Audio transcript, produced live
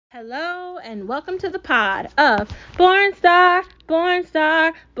Hello and welcome to the pod of Born Star, Born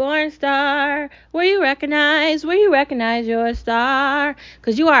Star, Born Star, where you recognize you're a star.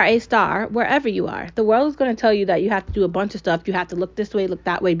 Because you are a star wherever you are. The world is going to tell you that you have to do a bunch of stuff. You have to look this way, look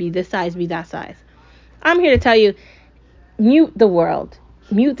that way, be this size, be that size. I'm here to tell you, mute the world,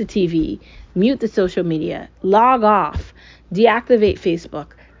 mute the TV, mute the social media, log off, deactivate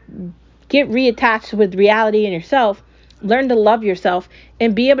Facebook, get reattached with reality and yourself, learn to love yourself,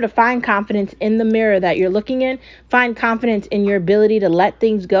 and be able to find confidence in the mirror that you're looking in. Find confidence in your ability to let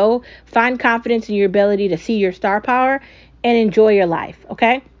things go. Find confidence in your ability to see your star power and enjoy your life,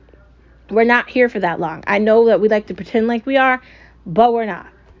 okay? We're not here for that long. I know that we like to pretend like we are, but we're not.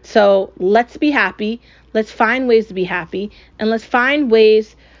 So let's be happy. Let's find ways to be happy. And let's find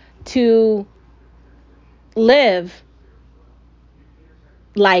ways to live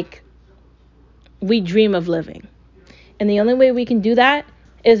like we dream of living. And the only way we can do that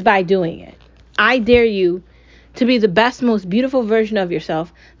is by doing it. I dare you to be the best, most beautiful version of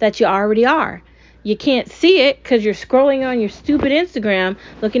yourself that you already are. You can't see it because you're scrolling on your stupid Instagram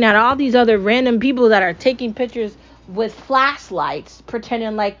looking at all these other random people that are taking pictures with flashlights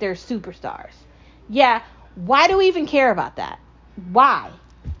pretending like they're superstars. Yeah, why do we even care about that? Why?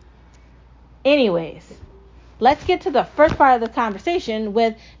 Anyways, let's get to the first part of the conversation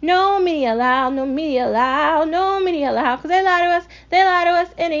with no media allowed, no media allowed, no media allowed, because they lie to us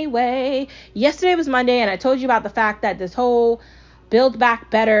anyway. Yesterday was Monday, and I told you about the fact that this whole Build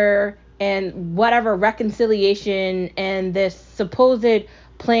Back Better and whatever reconciliation and this supposed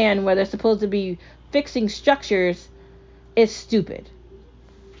plan where they're supposed to be fixing structures is stupid.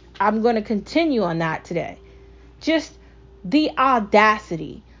 I'm going to continue on that today. Just the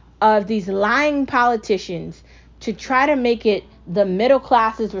audacity of these lying politicians to try to make it the middle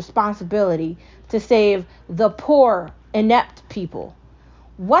class's responsibility to save the poor, inept people.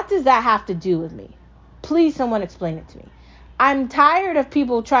 What does that have to do with me? Please, someone explain it to me. I'm tired of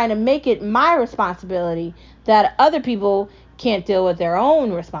people trying to make it my responsibility that other people can't deal with their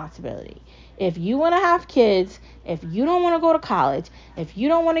own responsibility. If you want to have kids, if you don't want to go to college, if you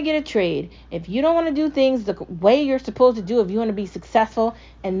don't want to get a trade, if you don't want to do things the way you're supposed to do, if you want to be successful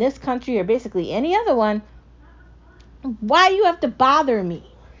in this country or basically any other one, why do you have to bother me?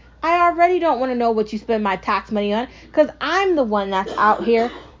 I already don't want to know what you spend my tax money on because I'm the one that's out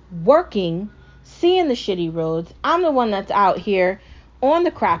here working, seeing the shitty roads. I'm the one that's out here on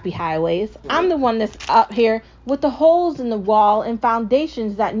the crappy highways. I'm the one that's out here with the holes in the wall and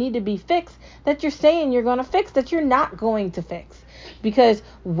foundations that need to be fixed that you're saying you're going to fix that you're not going to fix. Because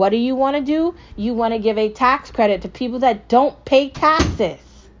what do you want to do? You want to give a tax credit to people that don't pay taxes.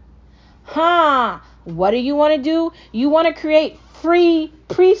 What do you want to do? You want to create free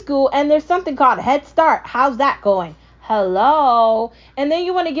preschool, and there's something called Head Start. How's that going? Hello. And then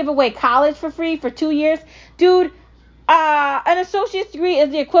you want to give away college for free for 2 years? Dude, an associate's degree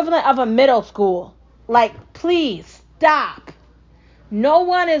is the equivalent of a middle school. Like, please, stop. No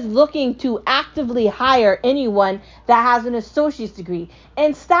one is looking to actively hire anyone that has an associate's degree.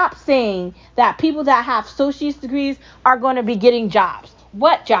 And stop saying that people that have associate's degrees are going to be getting jobs.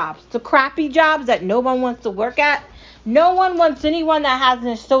 What jobs? The crappy jobs that no one wants to work at? No one wants anyone that has an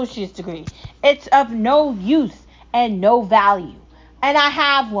associate's degree. It's of no use and no value. And I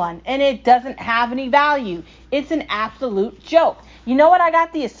have one, and it doesn't have any value. It's an absolute joke. You know what I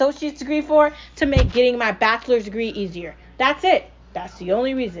got the associate's degree for? To make getting my bachelor's degree easier. That's it. That's the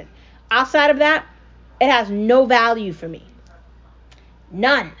only reason. Outside of that, it has no value for me.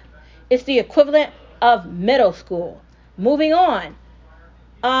 None. It's the equivalent of middle school. Moving on.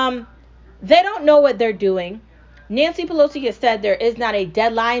 They don't know what they're doing. Nancy Pelosi has said there is not a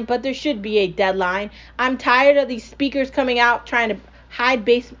deadline, but there should be a deadline. I'm tired of these speakers coming out trying to hide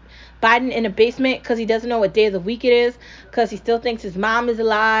Biden in a basement because he doesn't know what day of the week it is, because he still thinks his mom is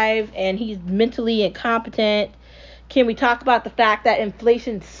alive and he's mentally incompetent. Can we talk about the fact that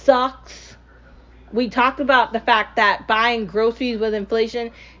inflation sucks? We talked about the fact that buying groceries with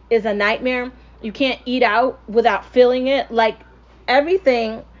inflation is a nightmare. You can't eat out without feeling it. Like,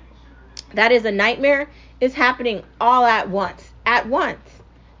 everything that is a nightmare is happening all at once. At once.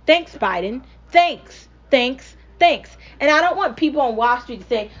 Thanks, Biden. Thanks. Thanks. Thanks. And I don't want people on Wall Street to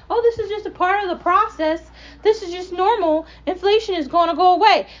say, oh, this is just a part of the process. This is just normal. Inflation is going to go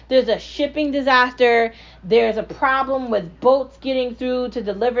away. There's a shipping disaster. There's a problem with boats getting through to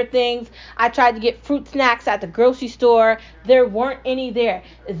deliver things. I tried to get fruit snacks at the grocery store. There weren't any there.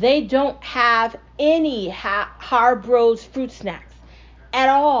 They don't have any Harbros fruit snacks at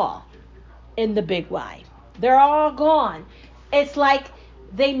all in the big Y. They're all gone. It's like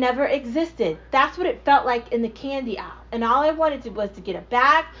They never existed. That's what it felt like in the candy aisle. And all I wanted was to get a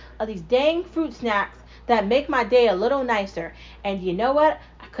bag of these dang fruit snacks that make my day a little nicer. And you know what?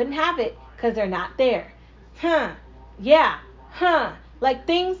 I couldn't have it because they're not there. Yeah. Like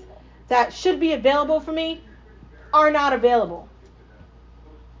things that should be available for me are not available.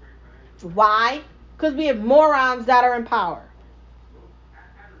 Why? Because we have morons that are in power.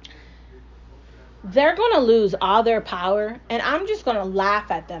 They're going to lose all their power, and I'm just going to laugh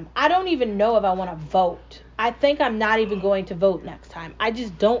at them. I don't even know if I want to vote. I think I'm not even going to vote next time. I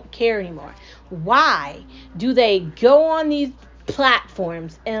just don't care anymore. Why do they go on these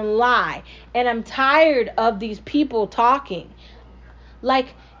platforms and lie? And I'm tired of these people talking. Like,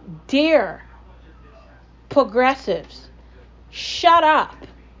 dear progressives, shut up.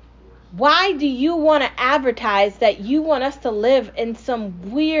 Why do you want to advertise that you want us to live in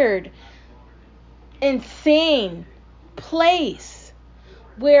some weird, insane place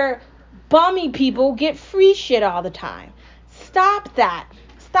where bummy people get free shit all the time? Stop that.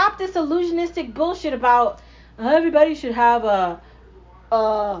 Stop this illusionistic bullshit about everybody should have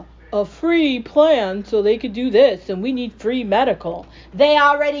a free plan so they could do this and we need free medical. They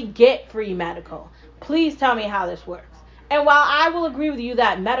already get free medical. Please tell me how this works. And while I will agree with you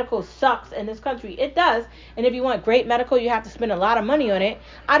that medical sucks in this country, it does. And if you want great medical, you have to spend a lot of money on it.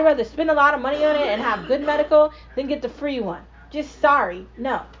 I'd rather spend a lot of money on it and have good medical than get the free one. Just sorry.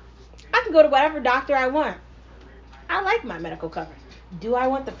 No. I can go to whatever doctor I want. I like my medical coverage. Do I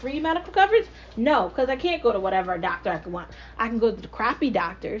want the free medical coverage? No, because I can't go to whatever doctor I can want. I can go to the crappy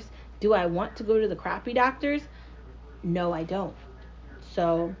doctors. Do I want to go to the crappy doctors? No, I don't.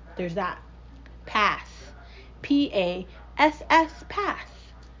 So there's that. Pass. PASS. Pass.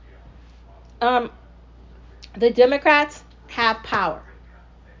 The Democrats have power.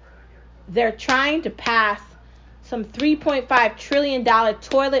 They're trying to pass some $3.5 trillion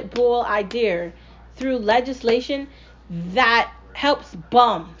toilet bowl idea through legislation that helps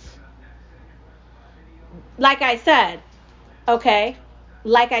bums. Like I said,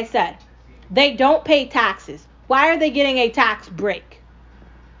 they don't pay taxes. Why are they getting a tax break?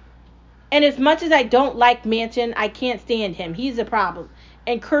 And as much as I don't like Manchin, I can't stand him. He's a problem.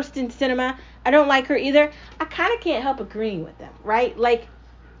 And Kirsten Sinema, I don't like her either. I kind of can't help agreeing with them, right? Like,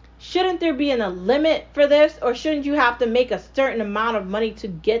 shouldn't there be a limit for this? Or shouldn't you have to make a certain amount of money to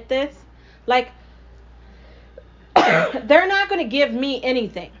get this? Like, they're not going to give me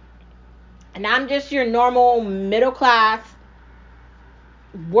anything. And I'm just your normal middle class,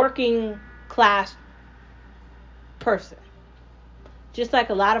 working class person. Just like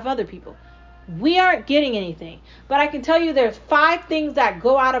a lot of other people. We aren't getting anything. But I can tell you there's 5 things that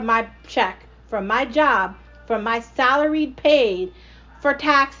go out of my check from my job, from my salaried paid for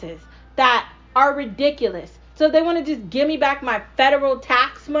taxes that are ridiculous. So if they want to just give me back my federal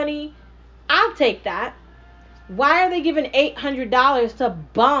tax money, I'll take that. Why are they giving $800 to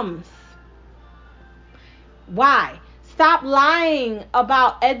bums? Why? Stop lying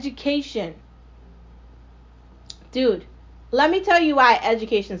about education. Dude, let me tell you why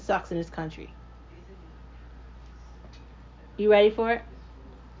education sucks in this country. You ready for it?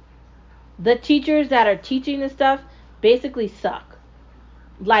 The teachers that are teaching this stuff basically suck.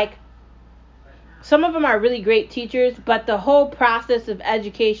 Like, some of them are really great teachers, but the whole process of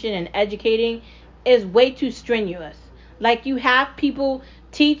education and educating is way too strenuous. Like, you have people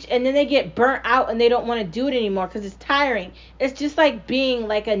teach and then they get burnt out and they don't want to do it anymore because it's tiring. It's just like being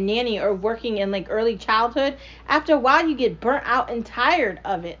like a nanny or working in like early childhood. After a while you get burnt out and tired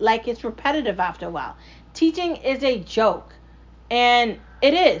of it. Like, it's repetitive after a while. Teaching is a joke. And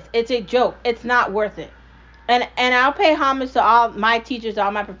it is. It's a joke. It's not worth it. And I'll pay homage to all my teachers,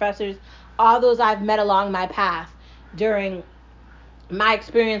 all my professors, all those I've met along my path during my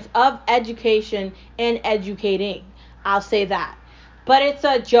experience of education and educating. I'll say that. But it's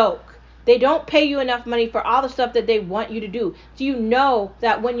a joke. They don't pay you enough money for all the stuff that they want you to do. Do you know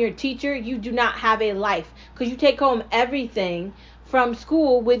that when you're a teacher, you do not have a life? Because you take home everything from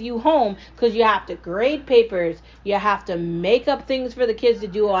school with you home, because you have to grade papers. You have to make up things for the kids to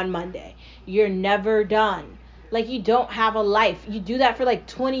do on Monday. You're never done. Like, you don't have a life. You do that for like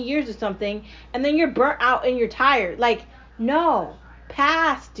 20 years or something, and then you're burnt out and you're tired. Like, no.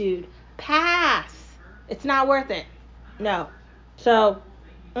 Pass, dude. Pass. It's not worth it. No. So,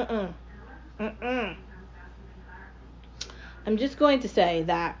 I'm just going to say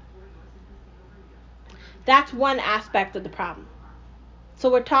that that's one aspect of the problem. So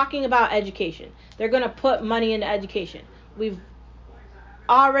we're talking about education. They're going to put money into education. We've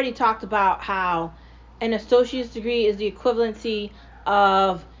already talked about how an associate's degree is the equivalency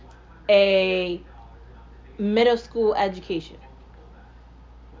of a middle school education.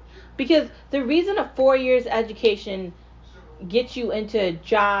 Because the reason a 4 years education gets you into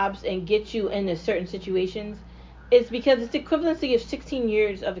jobs and gets you into certain situations is because it's the equivalency of 16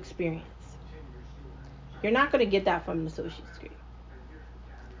 years of experience. You're not going to get that from an associate's degree.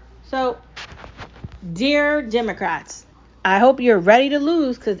 So, dear Democrats, I hope you're ready to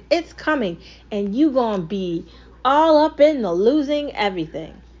lose because it's coming and you going to be all up in the losing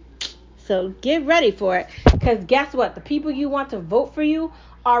everything. So get ready for it because guess what? The people you want to vote for you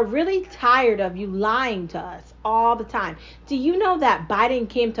are really tired of you lying to us all the time. Do you know that Biden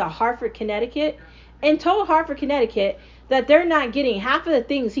came to Hartford, Connecticut and told Hartford, Connecticut that they're not getting half of the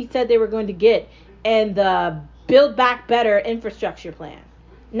things he said they were going to get in the Build Back Better infrastructure plan?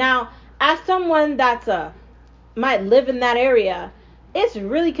 Now, as someone that's might live in that area, it's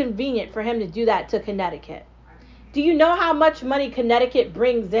really convenient for him to do that to Connecticut. Do you know how much money Connecticut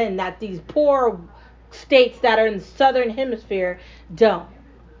brings in that these poor states that are in the southern hemisphere don't?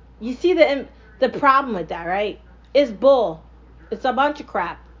 You see the problem with that, right? It's bull. It's a bunch of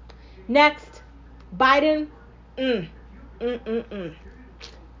crap. Next, Biden. Mm, mm, mm, mm.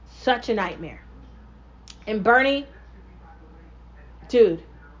 Such a nightmare. And Bernie, dude,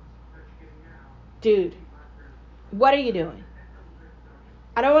 what are you doing?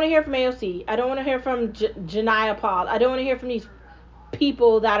 I don't want to hear from AOC. I don't want to hear from Janiyah Paul. I don't want to hear from these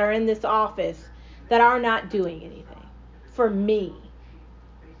people that are in this office that are not doing anything for me,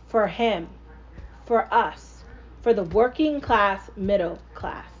 for him, for us, for the working class, middle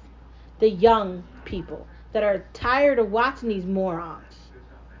class, the young people that are tired of watching these morons.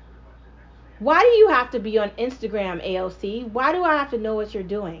 Why do you have to be on Instagram, AOC? Why do I have to know what you're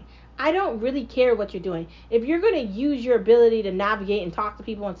doing? I don't really care what you're doing. If you're going to use your ability to navigate and talk to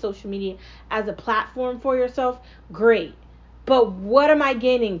people on social media as a platform for yourself, great. But what am I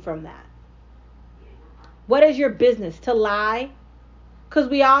gaining from that? What is your business? To lie? Because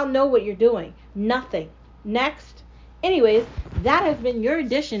we all know what you're doing. Nothing. Next. Anyways, that has been your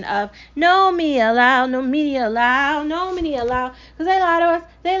edition of No Media Allowed, No Media Allowed, No Media Allowed. Because they lie to us.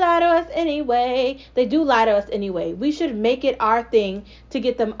 They lie to us anyway. They do lie to us anyway. We should make it our thing to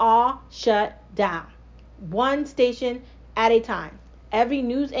get them all shut down. One station at a time. Every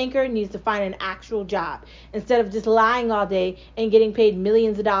news anchor needs to find an actual job instead of just lying all day and getting paid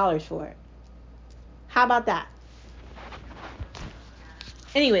millions of dollars for it. How about that?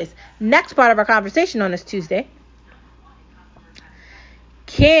 Anyways, next part of our conversation on this Tuesday.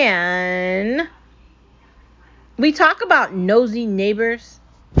 Can we talk about nosy neighbors?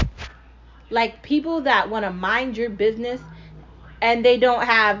 Like people that want to mind your business and they don't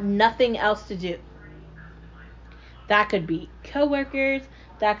have nothing else to do. That could be coworkers.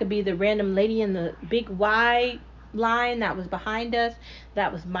 That could be the random lady in the big Y line that was behind us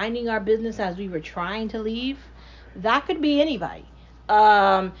that was minding our business as we were trying to leave. That could be anybody.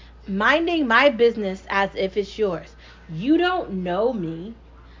 Minding my business as if it's yours. You don't know me.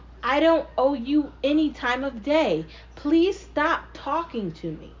 I don't owe you any time of day. Please stop talking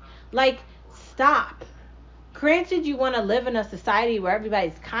to me. Like, stop. Granted, you want to live in a society where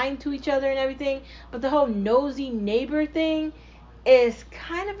everybody's kind to each other and everything, but the whole nosy neighbor thing is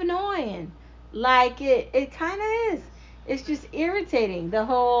kind of annoying. Like, it kind of is. It's just irritating. The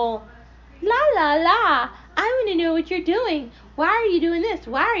whole la la la. I want to know what you're doing. Why are you doing this?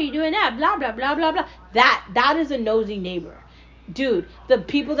 Why are you doing that? Blah blah blah blah blah. That is a nosy neighbor. Dude, the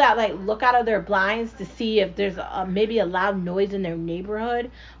people that like look out of their blinds to see if there's maybe a loud noise in their neighborhood.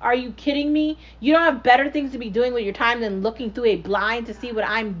 Are you kidding me? You don't have better things to be doing with your time than looking through a blind to see what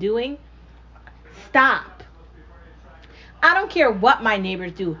I'm doing? Stop. I don't care what my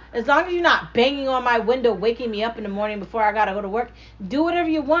neighbors do. As long as you're not banging on my window, waking me up in the morning before I gotta go to work, do whatever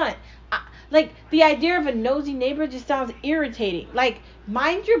you want. Like, the idea of a nosy neighbor just sounds irritating. Like,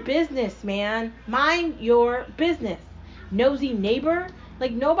 mind your business, man. Mind your business. Nosy neighbor?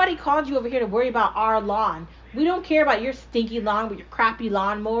 Like, nobody called you over here to worry about our lawn. We don't care about your stinky lawn with your crappy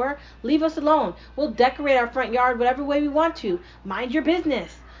lawnmower. Leave us alone. We'll decorate our front yard whatever way we want to. Mind your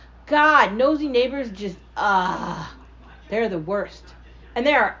business. God, nosy neighbors just, they're the worst. And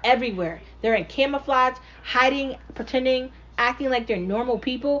they are everywhere. They're in camouflage, hiding, pretending, acting like they're normal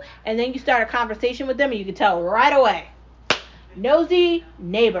people. And then you start a conversation with them and you can tell right away. Nosy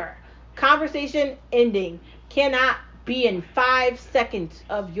neighbor. Conversation ending. Cannot be in 5 seconds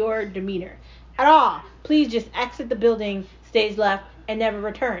of your demeanor at all. Please just exit the building, stage left, and never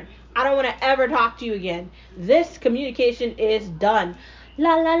return. I don't want to ever talk to you again. This communication is done.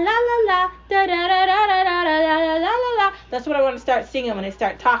 La la la la la da da da da da da da la la la la. That's what I want to start singing when they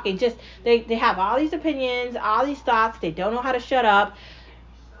start talking. Just they have all these opinions, all these thoughts. They don't know how to shut up.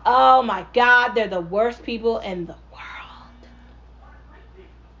 Oh my God, they're the worst people in the world.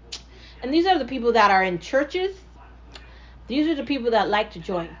 And these are the people that are in churches. These are the people that like to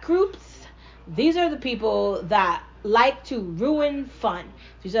join groups. These are the people that like to ruin fun.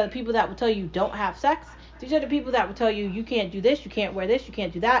 These are the people that will tell you don't have sex. These are the people that will tell you you can't do this, you can't wear this, you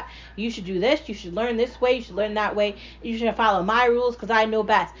can't do that. You should do this, you should learn this way, you should learn that way. You should follow my rules because I know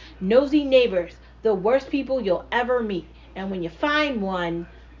best. Nosy neighbors, the worst people you'll ever meet. And when you find one,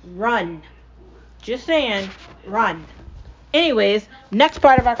 run. Just saying, run. Anyways, next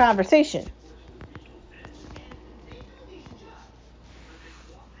part of our conversation.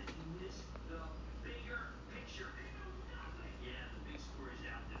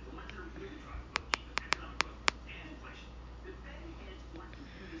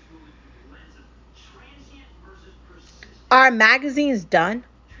 Are magazines done?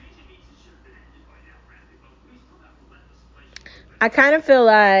 I kind of feel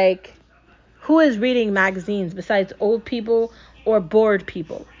like who is reading magazines besides old people or bored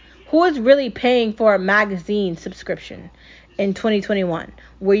people? Who is really paying for a magazine subscription in 2021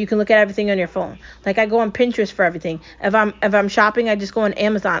 where you can look at everything on your phone? Like I go on Pinterest for everything. If I'm shopping, I just go on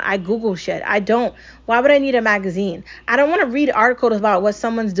Amazon. I Google shit. I don't. Why would I need a magazine? I don't want to read articles about what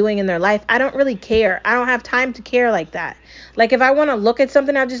someone's doing in their life. I don't really care. I don't have time to care like that. Like if I want to look at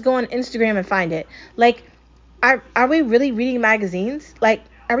something, I'll just go on Instagram and find it. Like are we really reading magazines? Like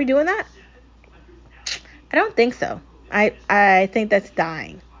are we doing that? I don't think so. I think that's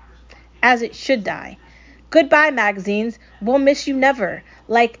dying, as it should die. Goodbye, magazines. We'll miss you never.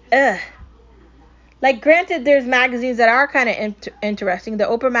 Like, ugh. Like, granted, there's magazines that are kind of interesting. The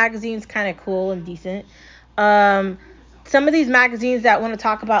Oprah magazine's kind of cool and decent. Um, some of these magazines that want to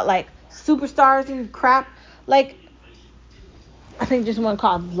talk about, like, superstars and crap, like, I think just one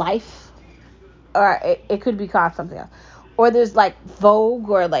called Life, or it could be called something else. Or there's like Vogue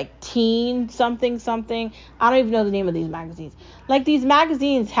or like Teen something something. I don't even know the name of these magazines. Like these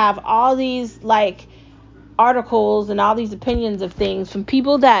magazines have all these like articles and all these opinions of things from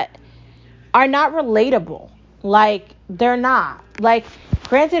people that are not relatable. Like they're not. Like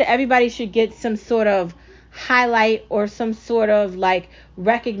granted everybody should get some sort of highlight or some sort of like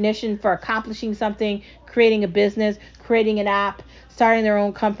recognition for accomplishing something, creating a business, creating an app, starting their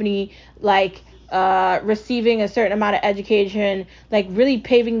own company, like receiving a certain amount of education, like really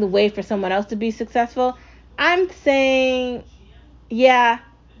paving the way for someone else to be successful. I'm saying, yeah,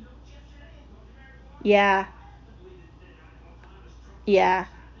 yeah, yeah.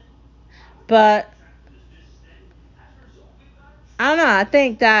 But I don't know. I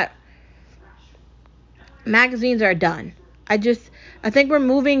think that magazines are done. I think we're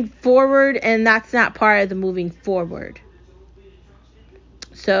moving forward, and that's not part of the moving forward.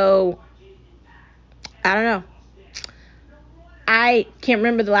 So, I don't know. I can't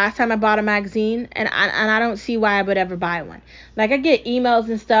remember the last time I bought a magazine, and I don't see why I would ever buy one. Like I get emails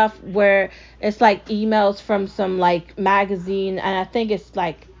and stuff where it's like emails from some like magazine, and I think it's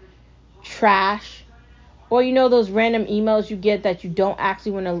like trash. Or you know those random emails you get that you don't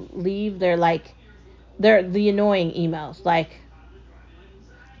actually want to leave. They're the annoying emails, like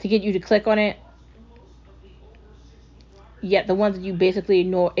to get you to click on it. Yet the ones that you basically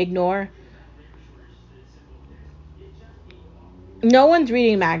ignore. No one's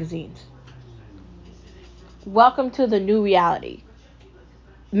reading magazines. Welcome to the new reality.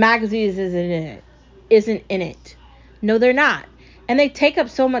 Magazines isn't in it. No, they're not. And they take up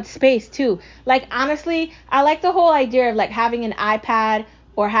so much space too. Like honestly, I like the whole idea of like having an iPad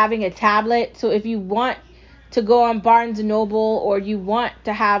or having a tablet. So if you want to go on Barnes and Noble or you want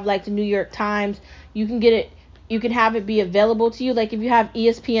to have like the New York Times, you can get it. You can have it be available to you. Like if you have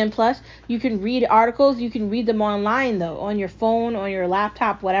ESPN Plus, you can read articles. You can read them online though, on your phone, on your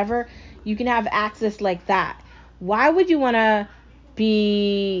laptop, whatever. You can have access like that. Why would you want to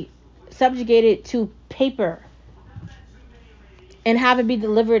be subjugated to paper and have it be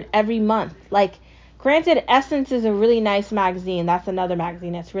delivered every month? Like, granted, Essence is a really nice magazine. That's another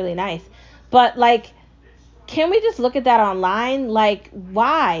magazine that's really nice. But, like, can we just look at that online? Like,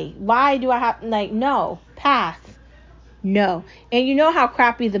 why? Why do I have, like, no, pass. No. And you know how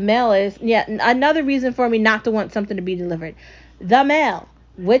crappy the mail is. Yeah, another reason for me not to want something to be delivered. The mail,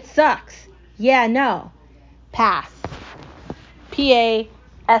 which sucks. Yeah, no. Pass.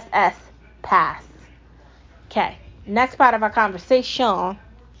 PASS. Pass. Okay. Next part of our conversation.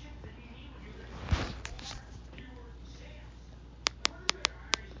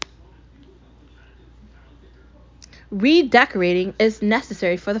 Redecorating is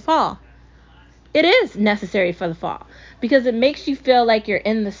necessary for the fall. It is necessary for the fall because it makes you feel like you're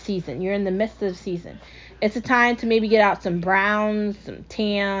in the season. You're in the midst of the season. It's a time to maybe get out some browns, some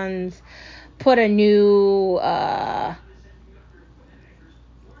tans, put a new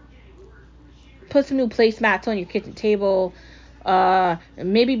put some new placemats on your kitchen table.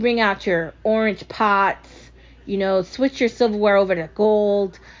 Maybe bring out your orange pots. Switch your silverware over to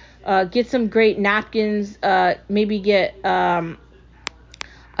gold. Get some great napkins. Maybe get a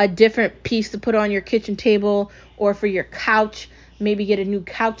different piece to put on your kitchen table, or for your couch, maybe get a new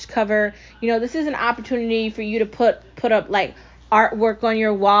couch cover. This is an opportunity for you to put up like artwork on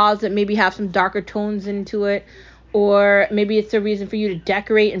your walls that maybe have some darker tones into it, or maybe it's a reason for you to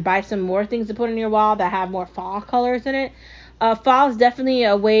decorate and buy some more things to put on your wall that have more fall colors in it. Fall is definitely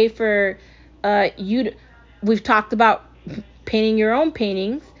a way for we've talked about painting your own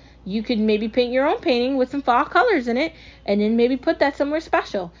paintings. You could maybe paint your own painting with some fall colors in it, and then maybe put that somewhere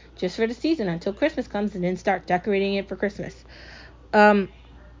special just for the season until Christmas comes, and then start decorating it for Christmas. Fall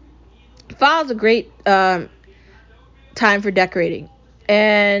is a great time for decorating,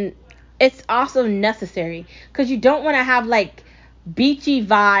 and it's also necessary because you don't want to have like beachy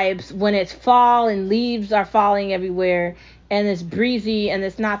vibes when it's fall and leaves are falling everywhere and it's breezy and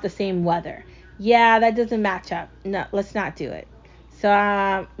it's not the same weather. Yeah, that doesn't match up. No, let's not do it.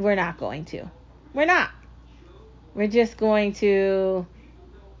 So we're not going to. We're not. We're just going to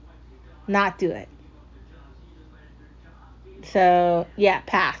not do it. So, yeah,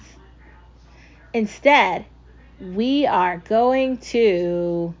 pass. Instead, we are going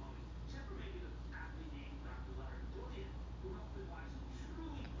to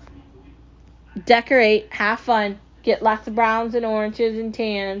decorate, have fun, get lots of browns and oranges and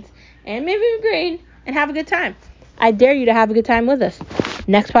tans, and maybe green, and have a good time. I dare you to have a good time with us.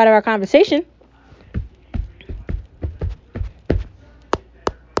 Next part of our conversation.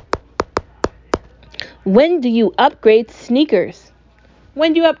 When do you upgrade sneakers?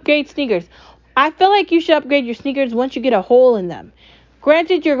 When do you upgrade sneakers? I feel like you should upgrade your sneakers once you get a hole in them.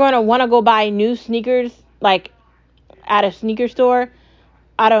 Granted, you're going to want to go buy new sneakers, like at a sneaker store.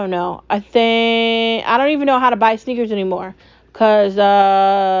 I don't know. I don't even know how to buy sneakers anymore. Because,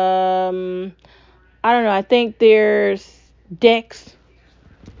 I don't know. I think there's Dick's,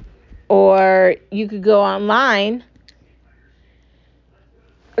 or you could go online.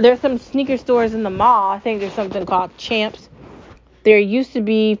 There's some sneaker stores in the mall. I think there's something called Champs. There used to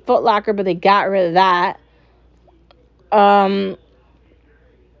be Foot Locker, but they got rid of that. I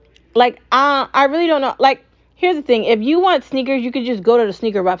really don't know. Like, here's the thing. If you want sneakers, you could just go to the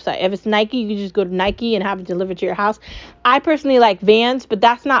sneaker website. If it's Nike, you could just go to Nike and have it delivered to your house. I personally like Vans, but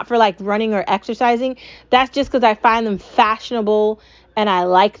that's not for like running or exercising. That's just because I find them fashionable and I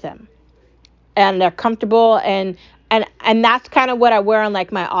like them. And they're comfortable, and that's kind of what I wear on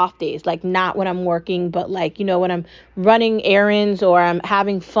like my off days, like not when I'm working, but like, when I'm running errands or I'm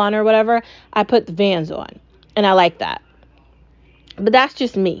having fun or whatever, I put the Vans on, and I like that. But that's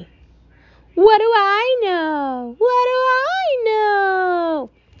just me. What do I know? What do I know?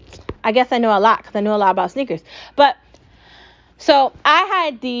 I guess I know a lot because I know a lot about sneakers. But so I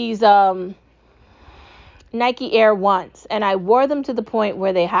had these Nike Air Ones, and I wore them to the point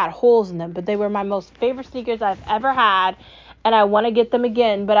where they had holes in them, but they were my most favorite sneakers I've ever had, and I want to get them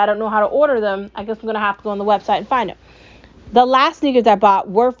again, but I don't know how to order them. I guess I'm going to have to go on the website and find them. The last sneakers I bought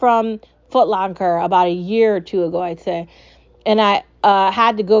were from Foot Locker about a year or two ago, I'd say, and I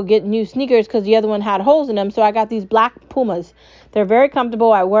had to go get new sneakers because the other one had holes in them, so I got these black Pumas. They're very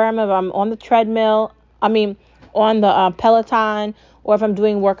comfortable. I wear them if I'm on the treadmill, on the Peloton, or if I'm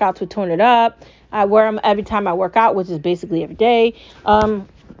doing workouts with Tone It Up. I wear them every time I work out, which is basically every day.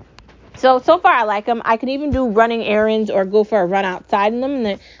 So far I like them. I can even do running errands or go for a run outside in them.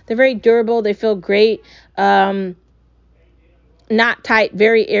 And they're very durable. They feel great. Not tight,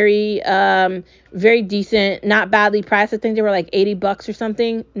 very airy, very decent, not badly priced. I think they were like $80 or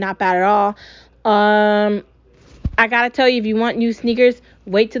something. Not bad at all. I gotta tell you, if you want new sneakers,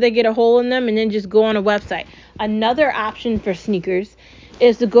 wait till they get a hole in them and then just go on a website. Another option for sneakers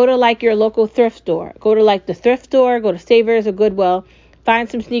is to go to like your local thrift store. Go to like the thrift store, go to Savers or Goodwill, find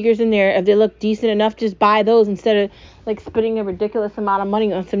some sneakers in there. If they look decent enough, just buy those instead of like spending a ridiculous amount of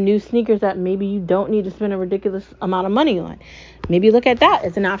money on some new sneakers that maybe you don't need to spend a ridiculous amount of money on. Maybe look at that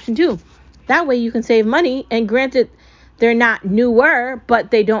as an option too. That way you can save money, and granted, they're not newer, but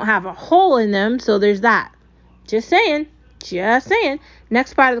they don't have a hole in them, so there's that. Just saying.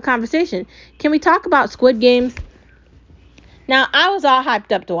 Next part of the conversation. Can we talk about Squid Games? Now, I was all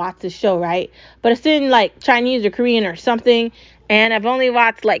hyped up to watch this show, right? But it's in like Chinese or Korean or something, and I've only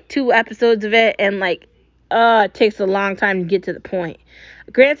watched like 2 episodes of it, and like, it takes a long time to get to the point.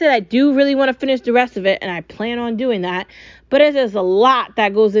 Granted, I do really want to finish the rest of it, and I plan on doing that, but there's a lot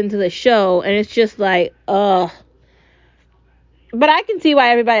that goes into the show, and it's just like, But I can see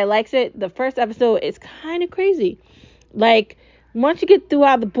why everybody likes it. The first episode is kind of crazy. Like, Once you get through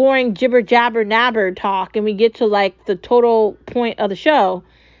all the boring jibber jabber nabber talk and we get to like the total point of the show,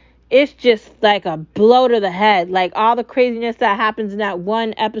 it's just like a blow to the head. Like all the craziness that happens in that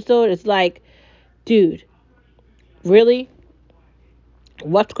one episode is like, dude, really?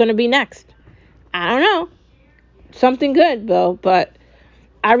 What's going to be next? I don't know. Something good though, but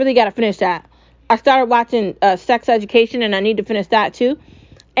I really got to finish that. I started watching Sex Education and I need to finish that too.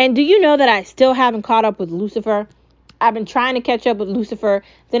 And do you know that I still haven't caught up with Lucifer? I've been trying to catch up with Lucifer.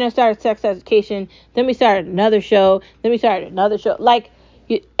 Then I started Sex Education. Then we started another show. Then we started another show.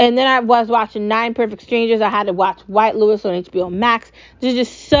 And then I was watching Nine Perfect Strangers. I had to watch White Lotus on HBO Max. There's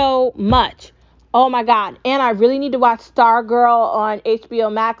just so much. Oh my God. And I really need to watch Stargirl on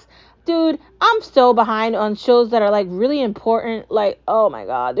HBO Max. Dude, I'm so behind on shows that are like really important. Like, oh my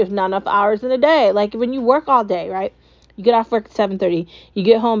God, there's not enough hours in the day. Like when you work all day, right? You get off work at 7:30. You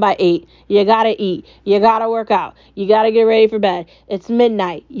get home by 8. You gotta eat. You gotta work out. You gotta get ready for bed. It's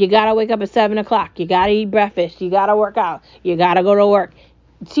midnight. You gotta wake up at 7 o'clock. You gotta eat breakfast. You gotta work out. You gotta go to work.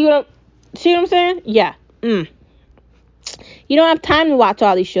 See what I'm saying? Yeah. You don't have time to watch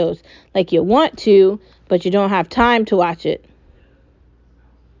all these shows. Like you want to, but you don't have time to watch it.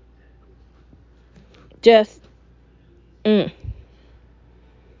 Just, it's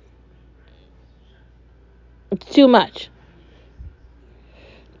too much.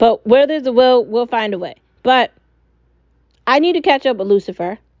 But where there's a will, we'll find a way. But I need to catch up with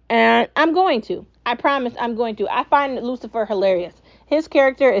Lucifer, and I'm going to. I promise I'm going to. I find Lucifer hilarious. His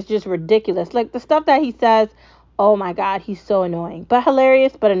character is just ridiculous. Like the stuff that he says, oh my God, he's so annoying. But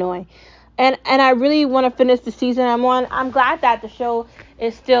hilarious, but annoying. And I really want to finish the season I'm on. I'm glad that the show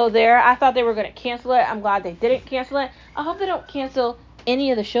is still there. I thought they were going to cancel it. I'm glad they didn't cancel it. I hope they don't cancel any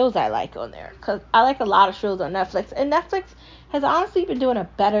of the shows I like on there, because I like a lot of shows on Netflix. And Netflix has honestly been doing a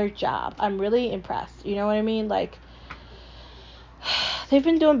better job. I'm really impressed. You know what I mean? Like, they've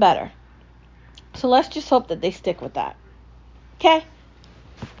been doing better. So let's just hope that they stick with that. Okay?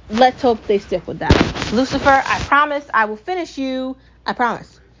 Let's hope they stick with that. Lucifer, I promise I will finish you. I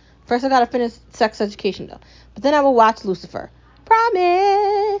promise. First I gotta finish Sex Education though. But then I will watch Lucifer.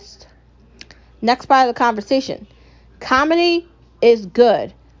 Promised. Next part of the conversation. Comedy is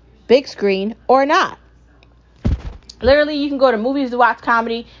good. Big screen or not. Literally, you can go to movies to watch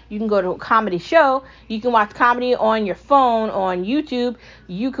comedy. You can go to a comedy show. You can watch comedy on your phone, on YouTube.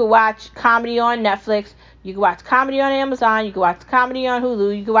 You can watch comedy on Netflix. You can watch comedy on Amazon. You can watch comedy on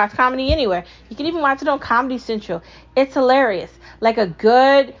Hulu. You can watch comedy anywhere. You can even watch it on Comedy Central. It's hilarious. Like a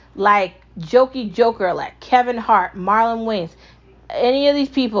good, like, jokey joker like Kevin Hart, Marlon Wayans, any of these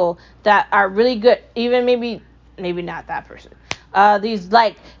people that are really good, even maybe not that person. These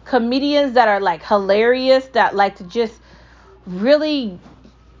like comedians that are like hilarious, that like to just really,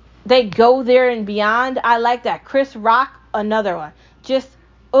 they go there and beyond. I like that. Chris Rock, another one. Just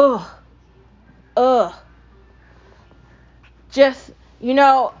ugh, ugh. Just,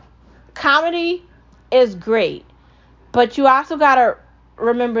 comedy is great, but you also gotta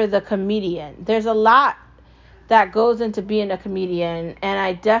remember the comedian. There's a lot that goes into being a comedian, and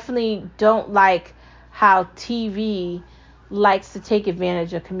I definitely don't like how TV likes to take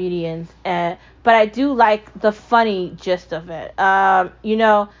advantage of comedians. But I do like the funny gist of it. Dave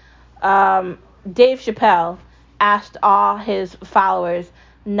Chappelle asked all his followers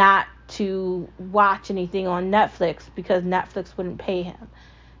not to watch anything on Netflix because Netflix wouldn't pay him.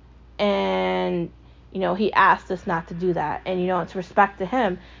 And he asked us not to do that, and it's respect to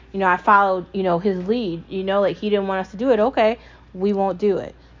him. I followed his lead. Like, he didn't want us to do it. Okay, we won't do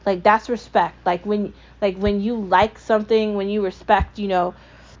it. Like, that's respect. When you like something, when you respect the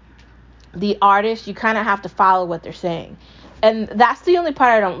artist, you kind of have to follow what they're saying. And that's the only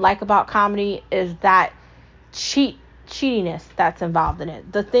part I don't like about comedy, is that cheatiness that's involved in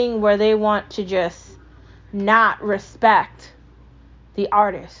it. The thing where they want to just not respect the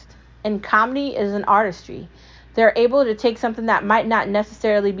artist. And comedy is an artistry. They're able to take something that might not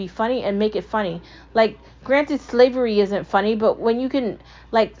necessarily be funny and make it funny. Like, granted, slavery isn't funny, but when you can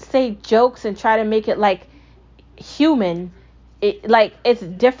like say jokes and try to make it like human, it's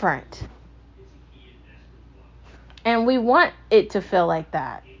different. And we want it to feel like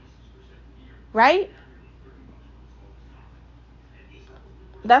that. Right?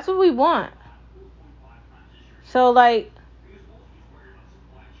 That's what we want. So, like,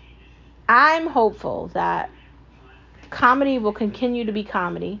 I'm hopeful that comedy will continue to be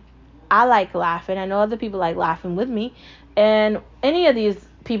comedy. I like laughing. I know other people like laughing with me. And any of these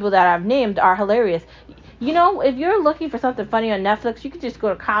people that I've named are hilarious. If you're looking for something funny on Netflix, you can just go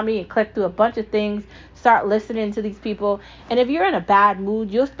to comedy and click through a bunch of things, start listening to these people. And if you're in a bad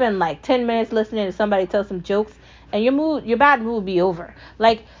mood, you'll spend like 10 minutes listening to somebody tell some jokes, and your bad mood will be over.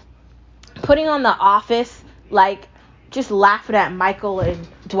 Like putting on The Office, like just laughing at Michael and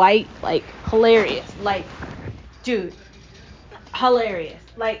Dwight, like hilarious. Like, dude, hilarious.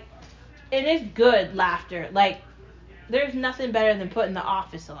 Like, it is good laughter. Like, there's nothing better than putting The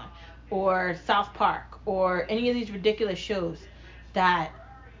Office on, or South Park, or any of these ridiculous shows that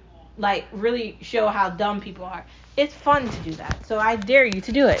like really show how dumb people are. It's fun to do that. So I dare you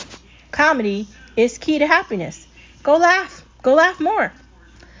to do it. Comedy is key to happiness. Go laugh. Go laugh more.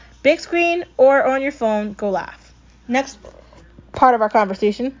 Big screen or on your phone, go laugh. Next part of our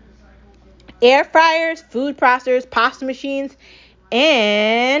conversation. Air fryers, food processors, pasta machines,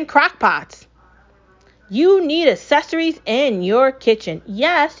 and crock pots. You need accessories in your kitchen.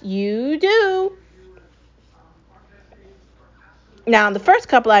 Yes, you do. Now, the first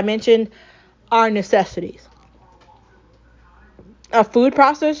couple I mentioned are necessities. A food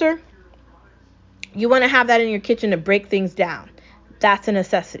processor, you want to have that in your kitchen to break things down. That's a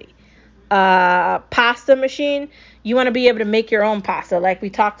necessity. Pasta machine, you want to be able to make your own pasta. Like we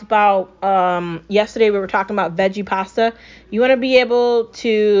talked about yesterday, we were talking about veggie pasta. You want to be able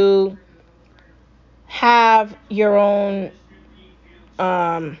to have your own,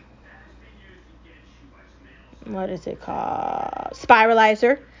 what is it called?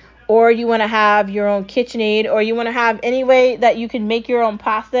 Spiralizer. Or you want to have your own KitchenAid, or you want to have any way that you can make your own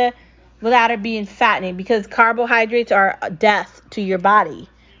pasta without it being fattening, because carbohydrates are death to your body.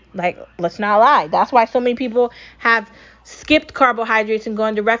 Like, let's not lie. That's why so many people have skipped carbohydrates and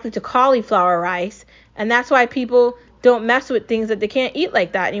gone directly to cauliflower rice. And that's why people don't mess with things that they can't eat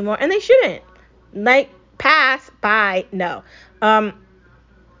like that anymore. And they shouldn't. Like, pass, bye, no.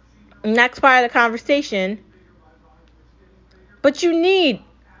 Next part of the conversation. But you need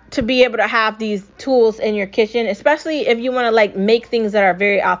to be able to have these tools in your kitchen, especially if you want to like make things that are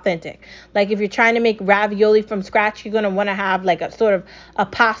very authentic. Like if you're trying to make ravioli from scratch, you're going to want to have like a sort of a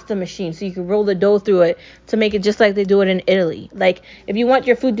pasta machine so you can roll the dough through it to make it just like they do it in Italy. Like if you want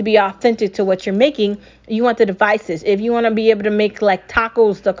your food to be authentic to what you're making, you want the devices. If you want to be able to make like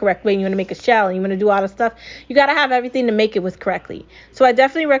tacos the correct way, and you want to make a shell and you want to do all the stuff, you got to have everything to make it with correctly. So I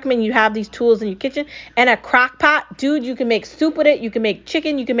definitely recommend you have these tools in your kitchen. And a crock pot, dude, you can make soup with it, you can make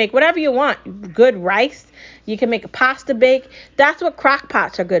chicken, you can make whatever you want. Good rice, you can make a pasta bake. That's what crock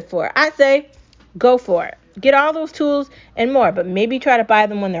pots are good for. I say go for it. Get all those tools and more, but maybe try to buy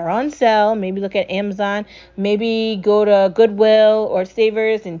them when they're on sale. Maybe look at Amazon. Maybe go to Goodwill or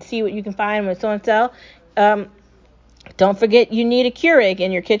Savers and see what you can find when it's on sale. Don't forget you need a Keurig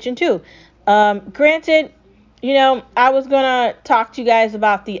in your kitchen too. Granted, I was going to talk to you guys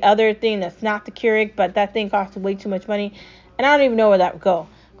about the other thing that's not the Keurig, but that thing costs way too much money, and I don't even know where that would go.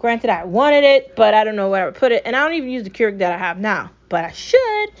 Granted, I wanted it, but I don't know where I would put it, and I don't even use the Keurig that I have now, but I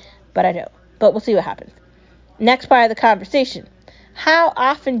should, but I don't. But we'll see what happens. Next part of the conversation. How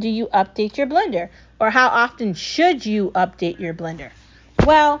often do you update your blender? Or how often should you update your blender?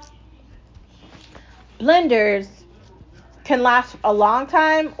 Well, blenders can last a long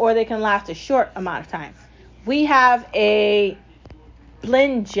time or they can last a short amount of time. We have a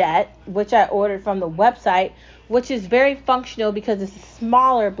BlendJet, which I ordered from the website, which is very functional because it's a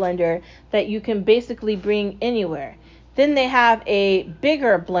smaller blender that you can basically bring anywhere. Then they have a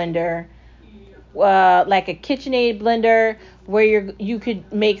bigger blender, like a KitchenAid blender, where you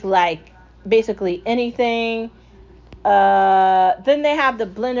could make like basically anything. Then they have the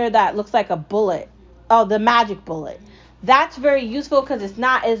blender that looks like a bullet. Oh, the Magic Bullet. That's very useful because it's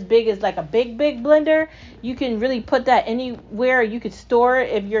not as big as like a big blender. You can really put that anywhere. You could store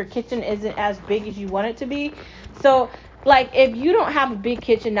it if your kitchen isn't as big as you want it to be. So, like, if you don't have a big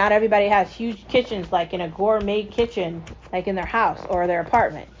kitchen, not everybody has huge kitchens, like in a gourmet kitchen, like in their house or their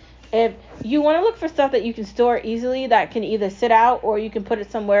apartment. If you want to look for stuff that you can store easily, that can either sit out or you can put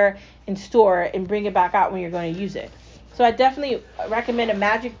it somewhere and store it and bring it back out when you're going to use it. So I definitely recommend a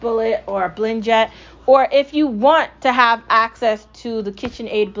Magic Bullet or a BlendJet. Or if you want to have access to the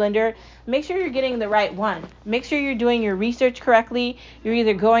KitchenAid blender, make sure you're getting the right one. Make sure you're doing your research correctly. You're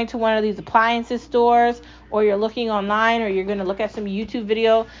either going to one of these appliances stores, or you're looking online, or you're going to look at some YouTube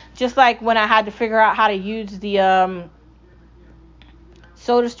video. Just like when I had to figure out how to use the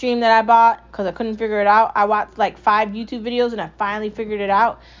SodaStream that I bought because I couldn't figure it out. I watched like 5 YouTube videos and I finally figured it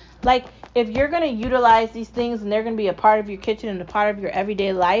out. Like, if you're going to utilize these things and they're going to be a part of your kitchen and a part of your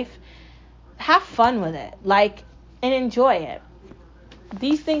everyday life, have fun with it. Like, and enjoy it.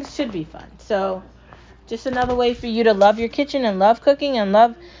 These things should be fun. So, just another way for you to love your kitchen and love cooking and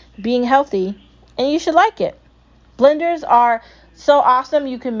love being healthy. And you should like it. Blenders are so awesome.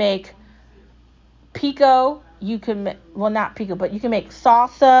 You can make pico. Not pico, but you can make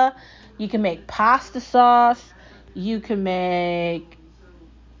salsa. You can make pasta sauce. You can make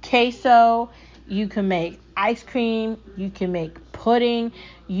queso. You can make ice cream. You can make pudding.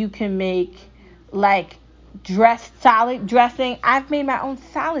 You can make like salad dressing. I've made my own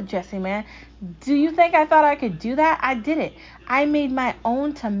salad dressing, man. Do you think I thought I could do that? I did it. I made my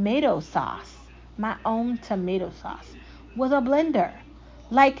own tomato sauce. My own tomato sauce with a blender.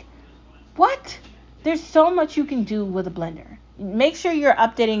 Like, what? There's so much you can do with a blender. Make sure you're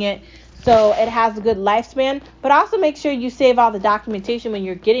updating it so it has a good lifespan, but also make sure you save all the documentation when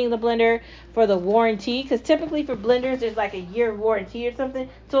you're getting the blender for the warranty, because typically for blenders there's like a year warranty or something.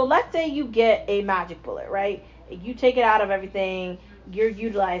 So let's say you get a Magic Bullet, right? You take it out of everything, you're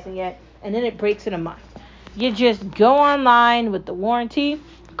utilizing it, and then it breaks in a month. You just go online with the warranty,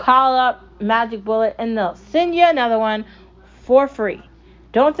 call up Magic Bullet, and they'll send you another one for free.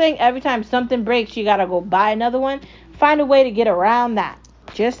 Don't think every time something breaks you gotta go buy another one. Find a way to get around that.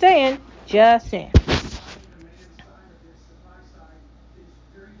 Just saying. Just saying.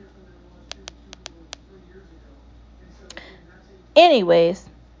 Anyways,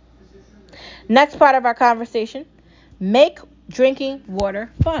 next part of our conversation, make drinking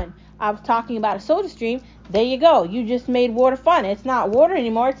water fun. I was talking about a soda stream. There you go. You just made water fun. It's not water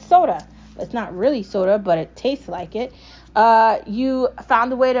anymore. It's soda. It's not really soda, but it tastes like it. You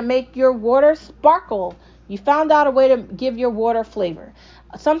found a way to make your water sparkle. You found out a way to give your water flavor.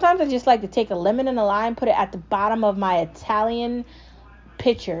 Sometimes I just like to take a lemon and a lime, put it at the bottom of my Italian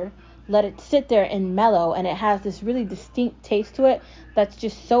pitcher, let it sit there and mellow, and it has this really distinct taste to it that's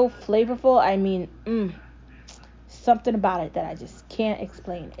just so flavorful. I mean, something about it that I just can't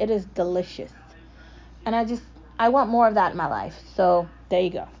explain. It is delicious. And I want more of that in my life. So there you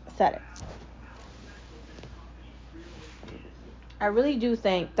go. I said it. I really do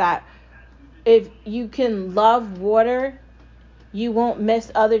think that if you can love water, you won't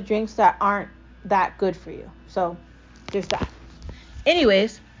miss other drinks that aren't that good for you. So there's that.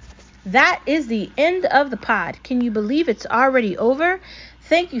 Anyways, that is the end of the pod. Can you believe it's already over?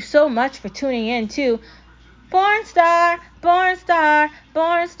 Thank you so much for tuning in to Born Star, Born Star,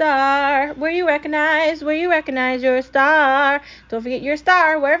 Born Star. Where you recognize you're a star. Don't forget you're a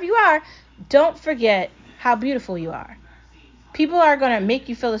star wherever you are. Don't forget how beautiful you are. People are going to make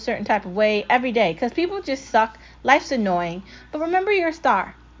you feel a certain type of way every day because people just suck. Life's annoying. But remember you're a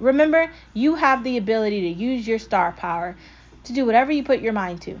star. Remember you have the ability to use your star power to do whatever you put your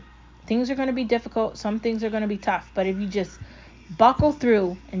mind to. Things are going to be difficult. Some things are going to be tough. But if you just buckle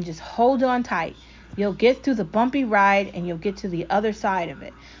through and just hold on tight, you'll get through the bumpy ride and you'll get to the other side of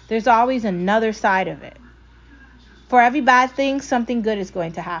it. There's always another side of it. For every bad thing, something good is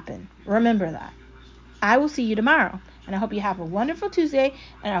going to happen. Remember that. I will see you tomorrow. And I hope you have a wonderful Tuesday.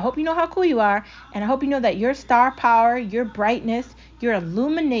 And I hope you know how cool you are. And I hope you know that your star power, your brightness, your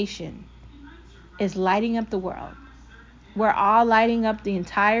illumination is lighting up the world. We're all lighting up the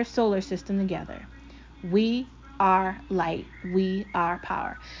entire solar system together. We are light. We are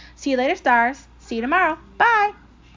power. See you later, stars. See you tomorrow. Bye.